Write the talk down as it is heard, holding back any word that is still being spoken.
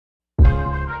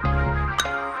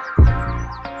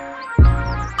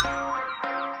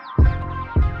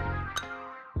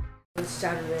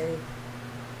Saturday,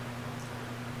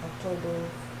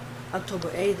 October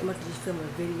 8th. I'm going to just film a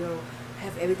video,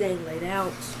 have everything laid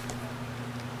out.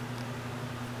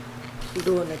 I'm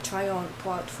doing a try-on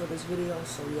part for this video,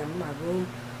 so yeah, I'm in my room.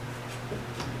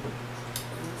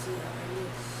 Let's see how it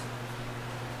is.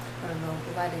 I don't know,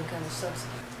 the lighting kind of sucks.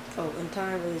 Oh, and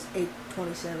time is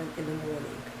 8:27 in the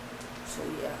morning. So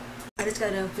yeah, I just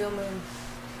got done filming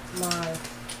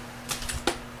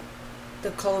the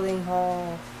clothing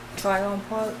haul try-on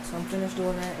part, so I'm finished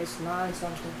doing that. It's 9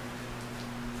 something.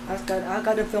 I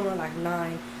got done filming at like 9.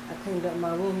 I cleaned up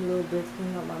my room a little bit,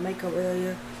 cleaned up my makeup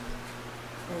area,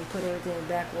 and put everything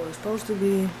back where it's supposed to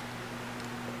be.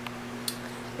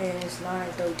 And it's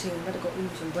 9:13. I'm gonna go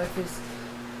eat some breakfast.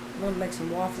 I'm gonna make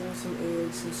some waffles, some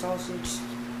eggs, some sausage,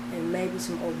 and maybe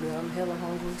some oatmeal. I'm hella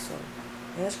hungry, so.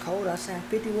 And it's cold outside,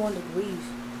 51 degrees.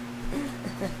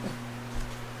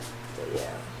 So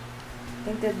yeah,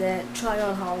 I think that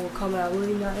try-on haul will come out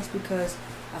really nice because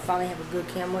I finally have a good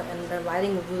camera, and the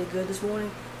lighting was really good this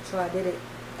morning. So I did it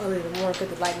early in the morning because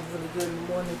the lighting was really good in the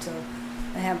morning. So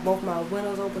I have both my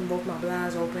windows open, both my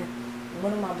blinds open. And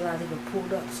one of my blinds even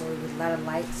pulled up, so it was a lot of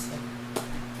lights. So,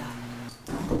 yeah.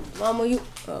 Mama, you,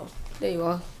 oh, there you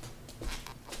are.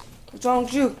 What's wrong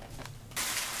with you?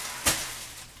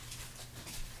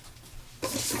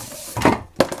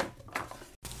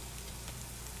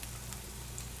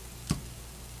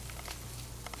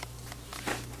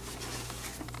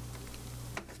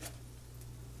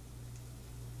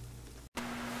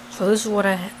 So this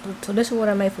is what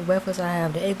I made for breakfast. I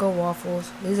have the Eggo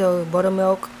waffles. These are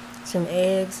buttermilk, some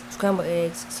eggs, scrambled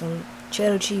eggs, some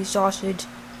cheddar cheese sausage,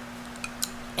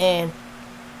 and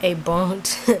a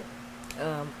burnt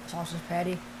sausage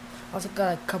patty. Also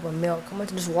got a cup of milk. I'm going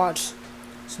to just watch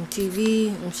some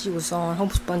TV and see what's on.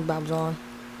 Hope SpongeBob's on.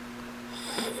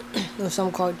 Or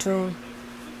some cartoon.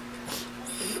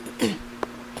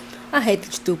 I hate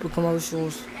these stupid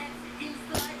commercials.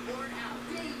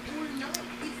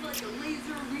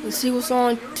 Let's see what's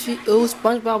on. Oh,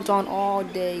 SpongeBob's on all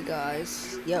day,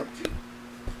 guys. Yep.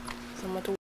 So I'm going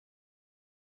to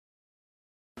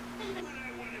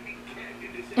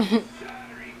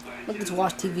let's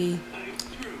watch TV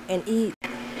and eat. I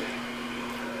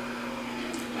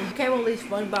can't believe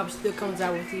SpongeBob still comes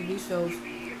out with TV shows.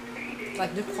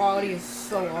 Like, the quality is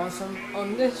so awesome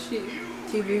on this shit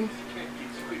TV.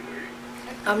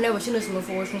 I've never seen this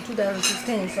before. It's from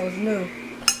 2016, so it's new.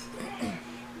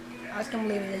 I just can't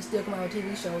believe they still come out with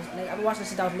TV shows. Like, I've been watching this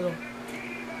since I was little.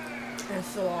 And it's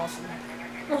so awesome.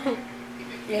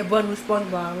 Yeah, but with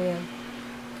SpongeBob, man.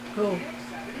 Cool.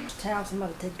 Towels, I'm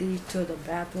about to take these to the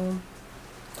bathroom.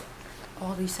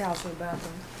 All these towels to the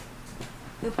bathroom.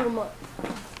 Then put them up.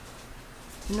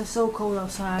 And it's so cold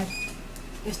outside.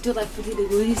 It's still like 50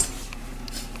 degrees.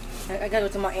 I gotta go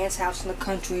to my aunt's house in the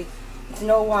country. With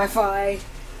no Wi-Fi,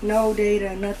 no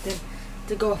data, nothing.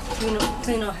 To go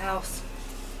clean her house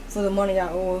for the money I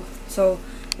owe. So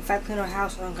if I clean her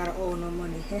house, I don't gotta owe no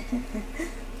money. So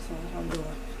that's what I'm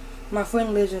doing. My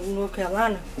friend lives in North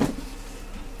Carolina.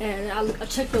 And I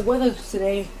checked the weather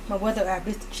today, my weather app,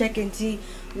 just to check and see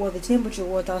what the temperature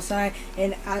was outside.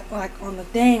 And I, like, on the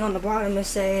thing on the bottom, it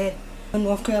said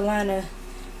North Carolina,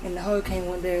 and the hurricane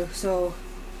went there. So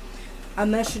I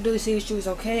messaged her to see if she was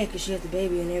okay, because she had the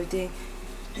baby and everything.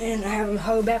 And I haven't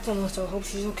heard back from her, so I hope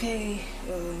she's okay.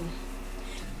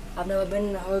 I've never been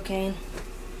in a hurricane.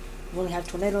 We only have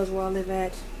tornadoes where I live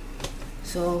at.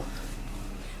 So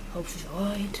hope she's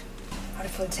alright. I gotta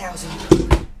put towels in.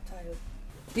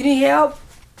 You need help?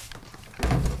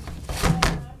 I'm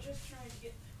just trying to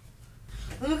get...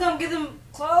 Let me come get them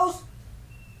clothes.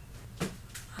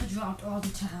 I dropped all the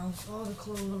towels, all the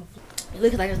clothes on the floor. It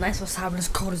looks like it's nice outside, but it's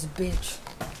cold as a bitch.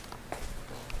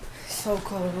 It's so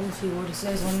cold. Let me see what it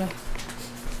says on the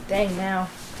thing now.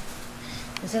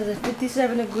 It says it's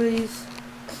 57 degrees.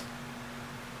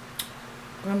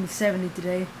 Gonna be 70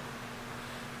 today.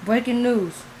 Breaking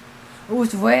news. Oh,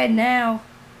 it's red now.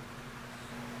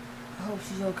 I hope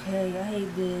she's okay. I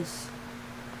hate this.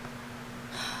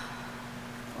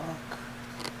 Fuck.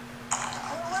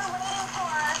 What we're waiting for,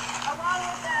 along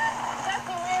with the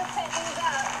gusty wind taking it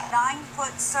up.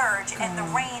 9-foot surge, and the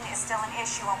rain is still an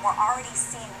issue, and we're already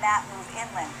seeing that move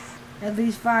inland. At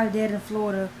least 5 dead in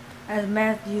Florida as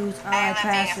Matthew's eye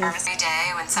passes. Every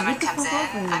day when someone comes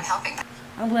in, I'm helping them.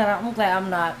 I'm glad I'm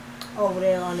not over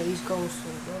there on the East Coast. So